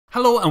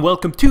Hello and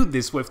welcome to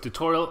this Swift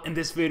tutorial. In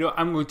this video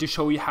I'm going to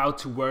show you how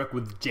to work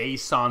with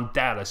JSON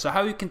data. So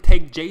how you can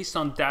take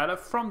JSON data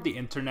from the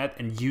internet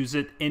and use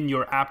it in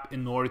your app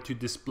in order to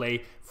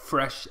display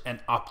fresh and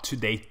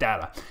up-to-date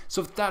data.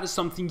 So if that is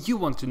something you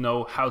want to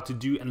know how to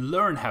do and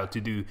learn how to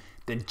do,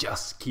 then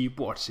just keep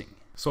watching.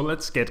 So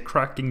let's get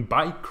cracking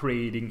by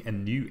creating a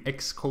new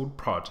Xcode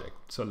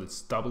project. So let's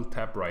double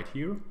tap right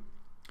here,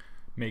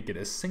 make it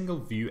a single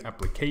view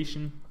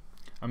application.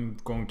 I'm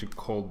going to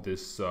call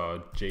this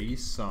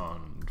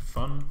JSON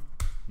fun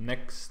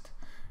next,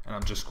 and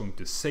I'm just going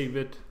to save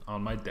it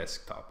on my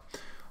desktop.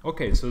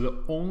 Okay, so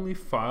the only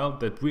file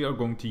that we are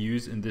going to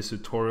use in this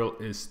tutorial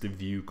is the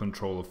view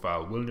controller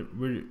file.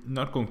 We're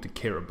not going to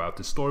care about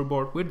the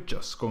storyboard, we're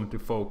just going to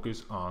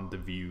focus on the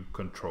view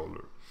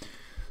controller.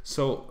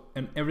 So,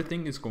 and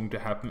everything is going to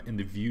happen in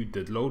the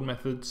view.load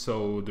method,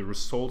 so the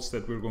results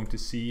that we're going to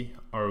see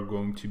are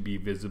going to be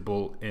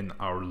visible in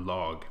our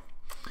log.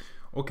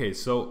 Okay,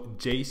 so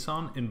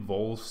JSON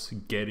involves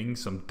getting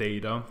some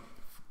data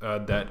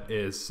that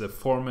is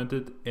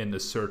formatted in a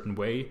certain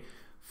way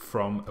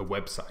from a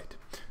website.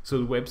 So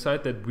the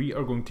website that we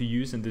are going to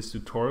use in this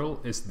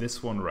tutorial is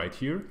this one right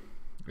here,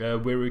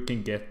 where we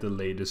can get the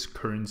latest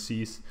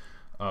currencies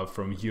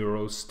from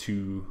euros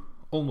to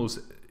almost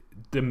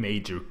the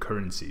major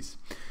currencies.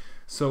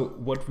 So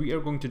what we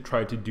are going to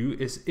try to do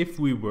is, if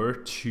we were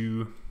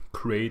to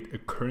create a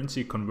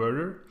currency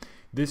converter,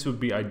 this would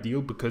be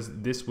ideal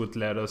because this would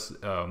let us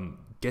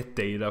get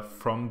data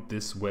from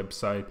this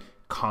website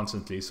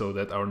constantly so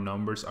that our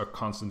numbers are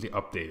constantly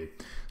updated.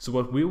 So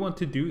what we want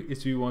to do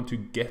is we want to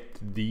get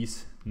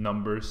these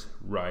numbers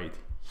right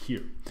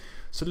here.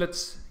 So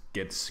let's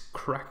get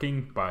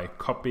cracking by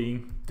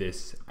copying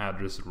this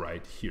address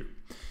right here.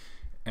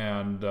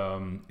 And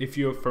if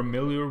you're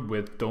familiar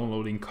with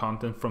downloading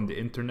content from the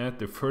internet,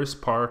 the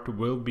first part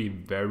will be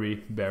very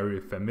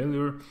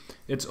familiar.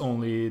 It's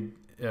only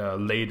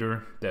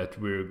later that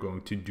we're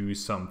going to do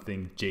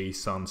something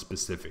JSON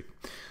specific.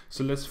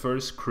 So let's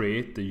first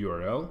create the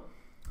URL.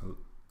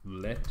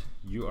 Let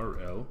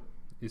URL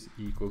is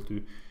equal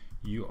to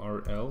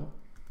URL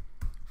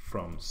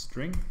from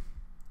string,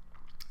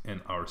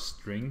 and our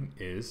string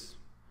is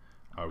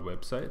our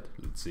website.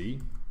 Let's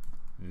see,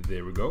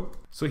 there we go.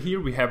 So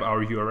here we have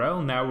our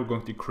URL. Now we're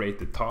going to create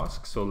the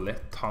task. So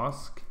let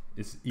task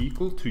is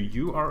equal to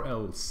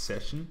URL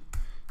session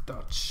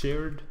dot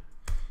shared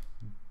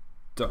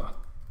dot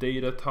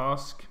data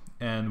task,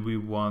 and we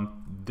want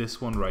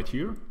this one right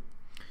here,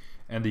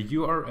 and the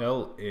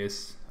URL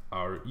is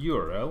our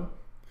URL,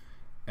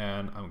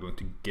 and I'm going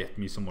to get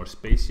me some more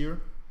space here.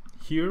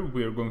 Here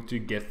we are going to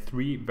get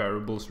three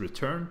variables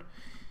returned.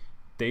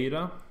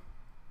 Data,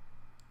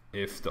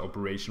 if the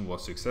operation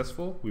was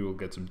successful, we will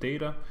get some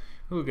data,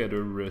 we'll get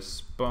a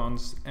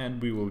response,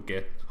 and we will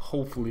get,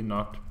 hopefully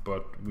not,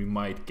 but we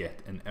might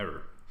get an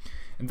error.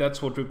 And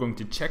that's what we're going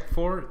to check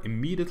for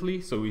immediately.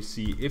 So we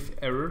see if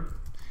error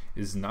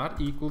is not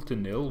equal to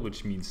nil,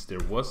 which means there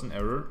was an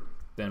error,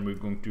 then we're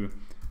going to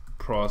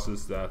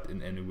process that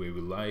in any way we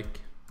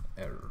like.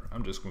 Error.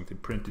 I'm just going to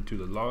print it to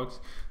the logs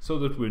so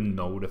that we're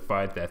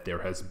notified that there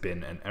has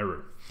been an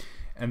error.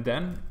 And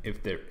then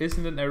if there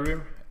isn't an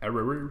error,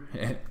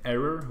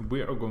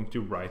 we are going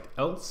to write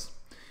else,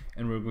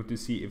 and we're going to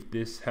see if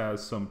this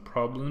has some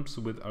problems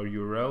with our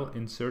URL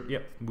insert.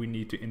 Yep, we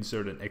need to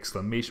insert an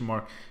exclamation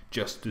mark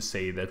just to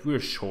say that we're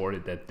sure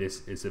that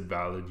this is a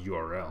valid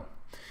URL.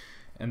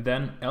 And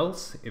then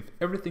else, if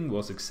everything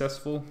was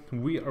successful,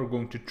 we are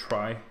going to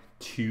try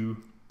to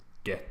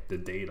get the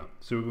data.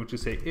 So we're going to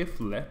say if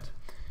let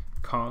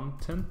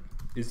content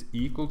is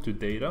equal to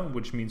data,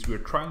 which means we're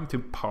trying to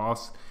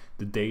pass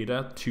the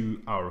data to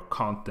our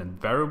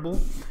content variable.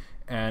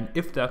 And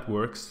if that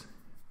works,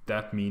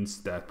 that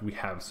means that we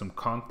have some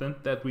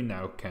content that we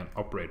now can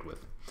operate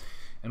with.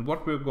 And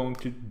what we're going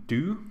to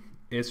do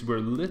is we're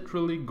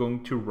literally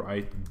going to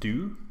write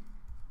do,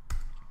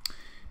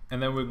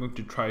 and then we're going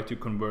to try to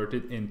convert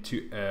it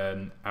into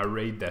an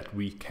array that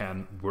we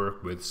can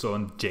work with, so a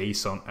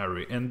JSON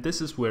array. And this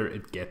is where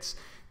it gets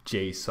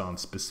JSON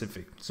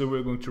specific. So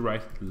we're going to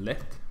write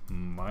let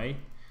my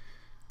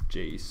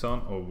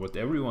JSON, or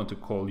whatever you want to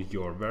call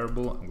your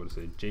variable. I'm going to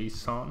say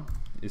JSON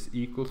is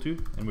equal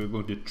to, and we're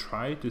going to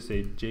try to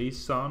say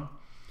JSON,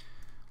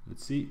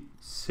 let's see,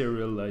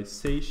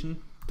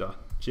 serialization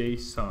dot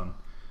JSON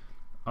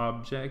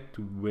object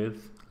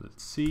with,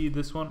 let's see,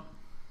 this one,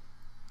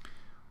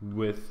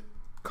 with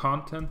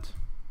content,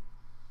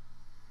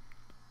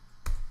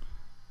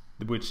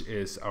 which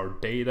is our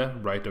data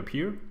right up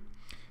here.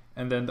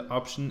 And then the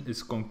option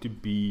is going to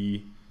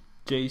be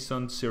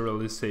JSON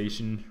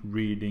serialization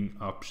reading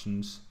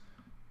options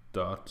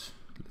dot,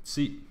 let's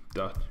see,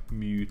 dot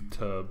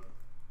mutable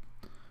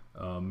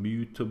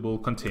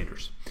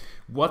containers.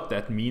 What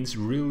that means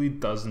really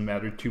doesn't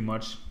matter too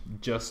much,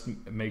 just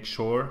make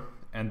sure,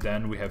 and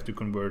then we have to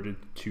convert it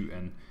to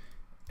an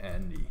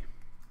any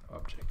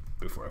object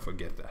before I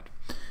forget that.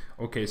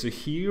 Okay, so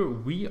here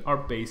we are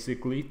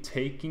basically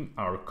taking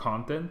our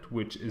content,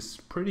 which is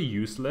pretty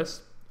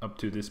useless up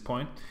to this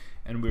point,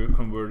 and we're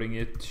converting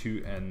it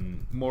to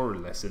an more or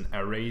less an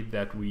array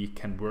that we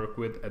can work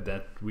with and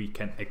that we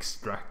can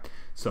extract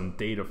some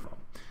data from.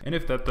 And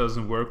if that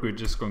doesn't work, we're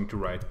just going to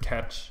write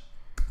catch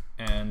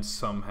and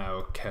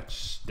somehow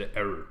catch the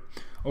error.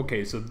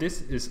 Okay, so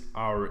this is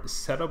our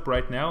setup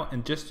right now,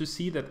 and just to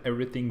see that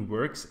everything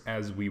works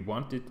as we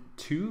want it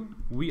to,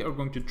 we are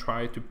going to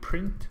try to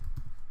print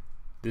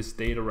this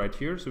data right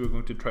here. So we're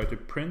going to try to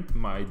print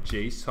my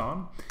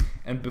JSON,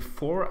 and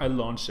before I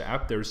launch the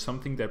app, there's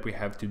something that we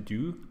have to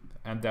do,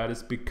 and that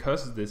is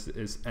because this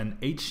is an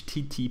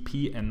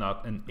HTTP and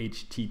not an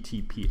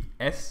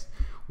HTTPS,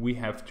 we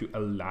have to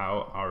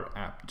allow our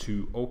app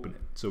to open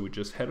it. So we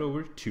just head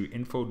over to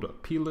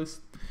info.plist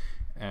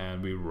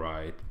and we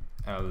write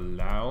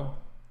allow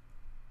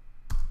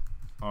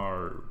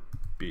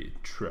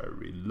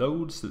arbitrary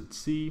loads. Let's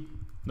see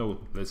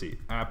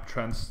app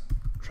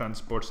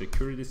transport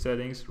security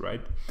settings,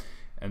 right?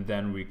 And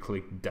then we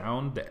click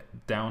down, the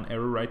down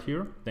arrow right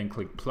here, then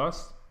click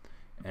plus,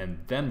 and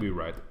then we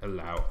write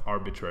allow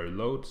arbitrary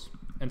loads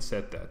and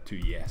set that to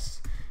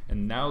yes.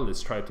 And now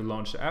let's try to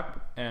launch the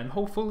app, and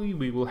hopefully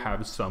we will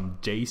have some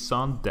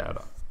JSON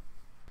data.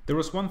 There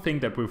was one thing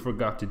that we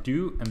forgot to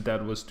do, and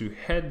that was to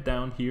head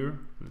down here.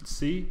 Let's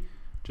see,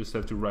 just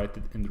have to write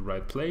it in the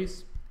right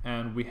place,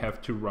 and we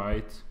have to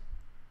write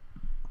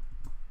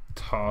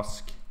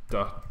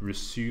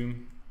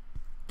task.resume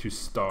to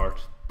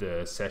start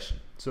the session.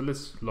 So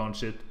let's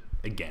launch it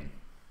again.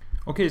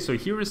 Okay, so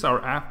here is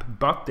our app,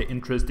 but the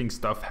interesting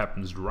stuff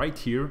happens right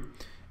here.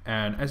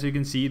 And as you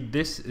can see,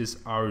 this is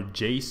our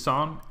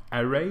JSON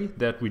array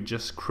that we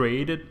just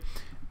created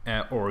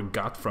or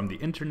got from the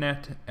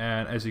internet.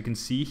 And as you can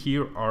see,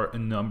 here are a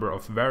number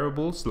of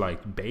variables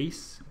like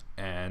base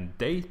and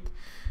date.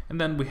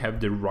 And then we have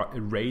the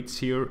rates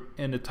here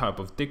in the type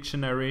of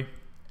dictionary.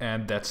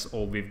 And that's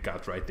all we've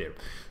got right there.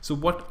 So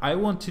what I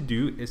want to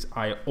do is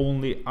I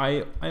only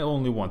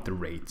want the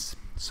rates.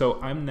 So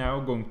I'm now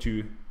going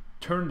to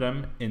turn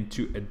them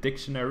into a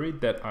dictionary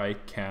that I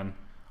can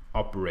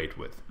operate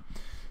with.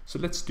 So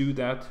let's do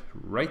that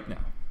right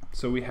now.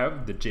 So we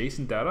have the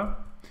JSON data,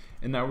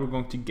 and now we're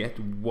going to get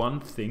one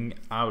thing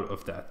out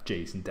of that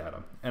JSON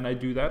data. And I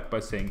do that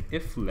by saying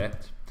if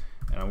let,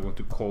 and I'm going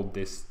to call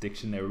this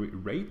dictionary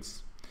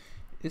rates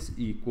is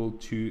equal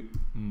to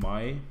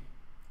my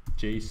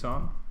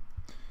JSON,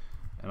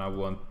 and I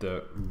want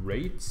the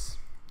rates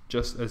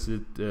just as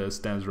it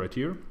stands right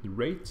here, the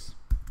rates,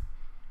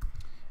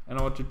 and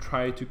I want to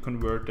try to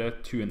convert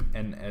that to an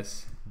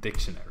NS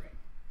dictionary.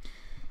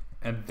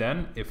 And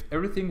then if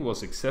everything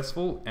was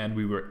successful and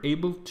we were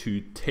able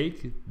to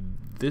take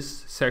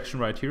this section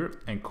right here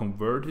and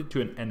convert it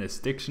to an NS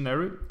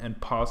dictionary and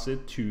pass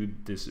it to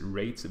this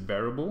rates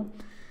variable,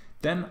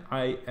 then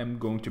I am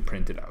going to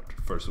print it out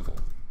first of all,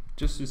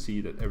 just to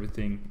see that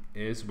everything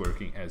is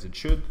working as it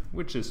should,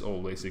 which is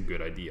always a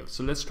good idea.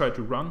 So let's try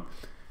to run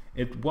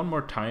it one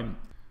more time.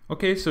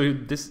 Okay, so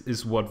this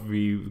is what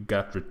we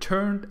got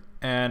returned,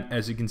 and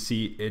as you can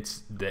see,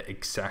 it's the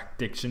exact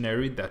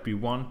dictionary that we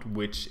want,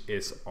 which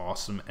is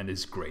awesome and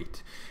is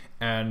great.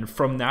 And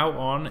from now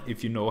on,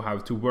 if you know how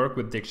to work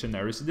with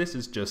dictionaries, this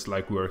is just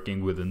like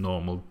working with a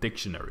normal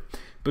dictionary.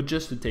 But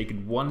just to take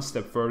it one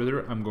step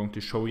further, I'm going to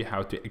show you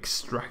how to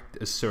extract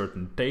a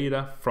certain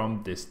data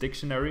from this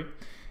dictionary.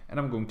 And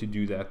I'm going to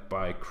do that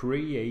by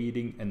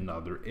creating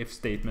another if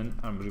statement.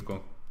 I'm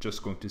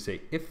just going to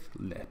say if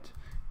let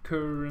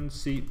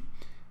currency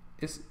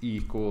is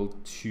equal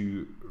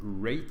to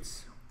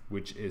rates,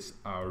 which is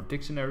our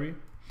dictionary,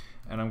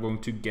 and I'm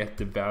going to get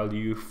the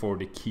value for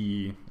the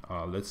key,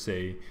 let's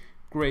say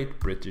Great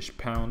British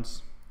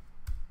Pounds.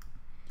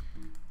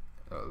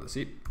 Let's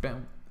see,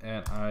 bam,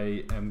 and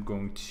I am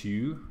going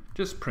to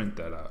just print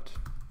that out,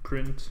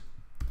 print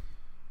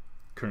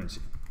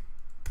currency.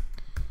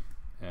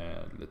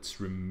 And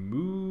let's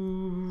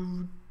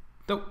remove,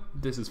 no,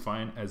 this is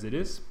fine as it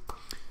is.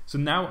 So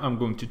now I'm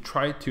going to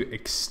try to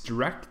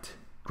extract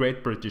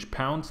Great British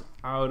Pounds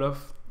out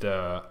of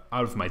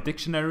my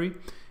dictionary,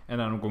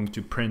 and I'm going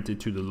to print it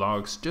to the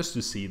logs just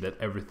to see that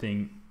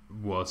everything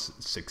was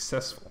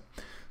successful.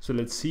 So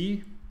let's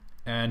see,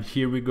 and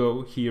here we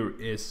go. Here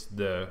is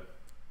the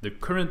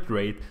current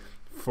rate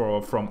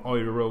from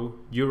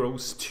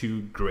euros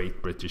to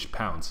Great British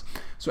Pounds.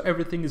 So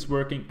everything is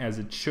working as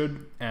it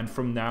should, and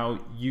from now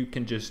you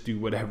can just do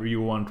whatever you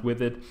want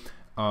with it.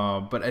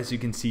 But as you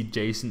can see,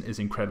 JSON is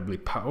incredibly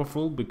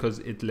powerful because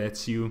it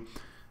lets you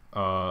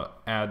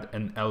add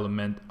an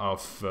element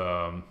of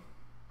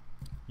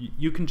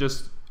you can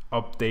just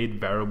update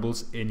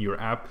variables in your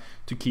app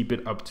to keep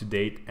it up to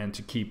date and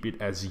to keep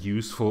it as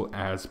useful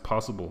as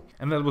possible.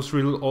 And that was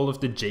really all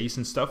of the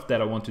JSON stuff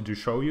that I wanted to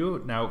show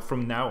you. Now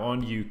from now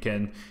on, you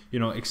can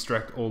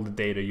extract all the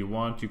data you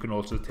want. You can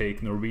also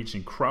take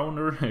Norwegian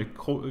kroner,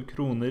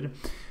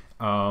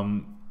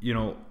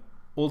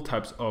 all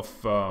types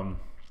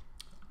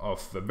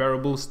of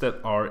variables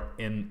that are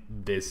in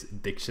this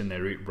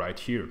dictionary right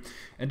here.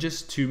 And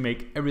just to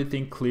make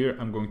everything clear,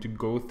 I'm going to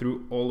go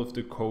through all of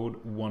the code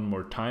one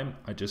more time.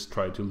 I just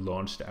try to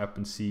launch the app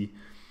and see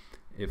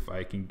if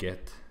I can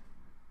get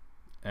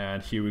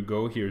And here we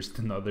go, here's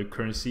another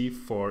currency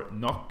for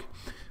NOK.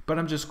 But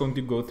I'm just going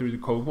to go through the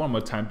code one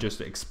more time just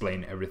to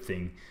explain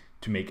everything,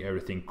 to make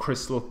everything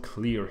crystal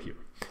clear here.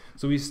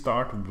 So we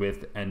start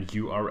with an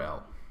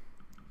URL.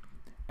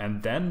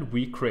 And then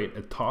we create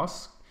a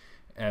task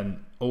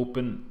and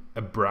open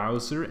a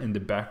browser in the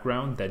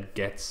background that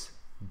gets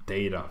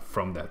data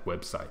from that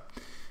website.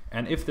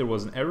 And if there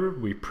was an error,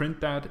 we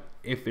print that.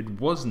 If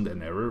it wasn't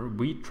an error,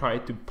 we try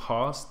to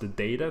pass the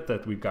data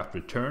that we got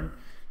returned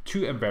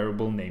to a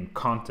variable named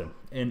content.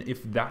 And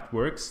if that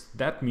works,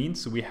 that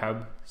means we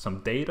have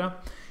some data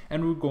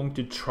and we're going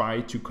to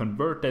try to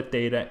convert that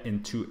data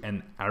into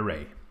an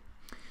array.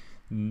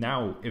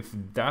 Now, if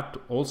that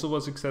also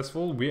was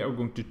successful, we are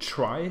going to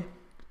try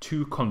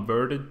to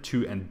convert it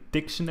to a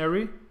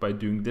dictionary by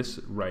doing this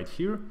right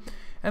here.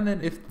 And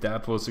then if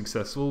that was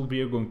successful,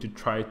 we are going to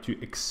try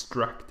to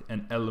extract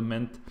an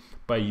element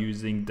by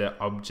using the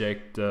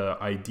object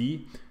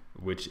ID,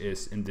 which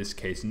is in this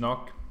case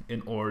NOK,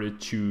 in order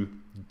to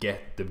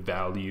get the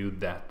value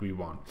that we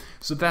want.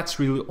 So that's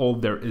really all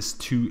there is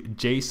to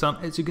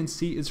JSON. As you can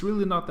see, it's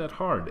really not that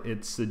hard.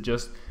 It's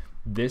just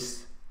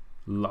this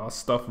last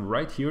stuff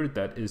right here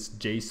that is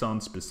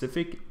JSON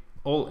specific.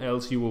 All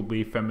else you will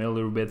be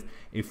familiar with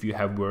if you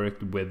have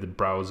worked with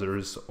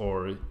browsers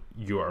or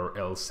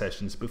URL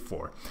sessions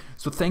before.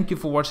 So thank you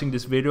for watching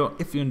this video.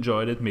 If you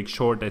enjoyed it, make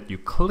sure that you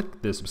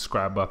click the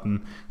subscribe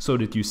button so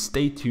that you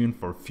stay tuned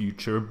for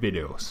future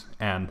videos.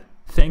 And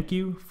thank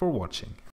you for watching.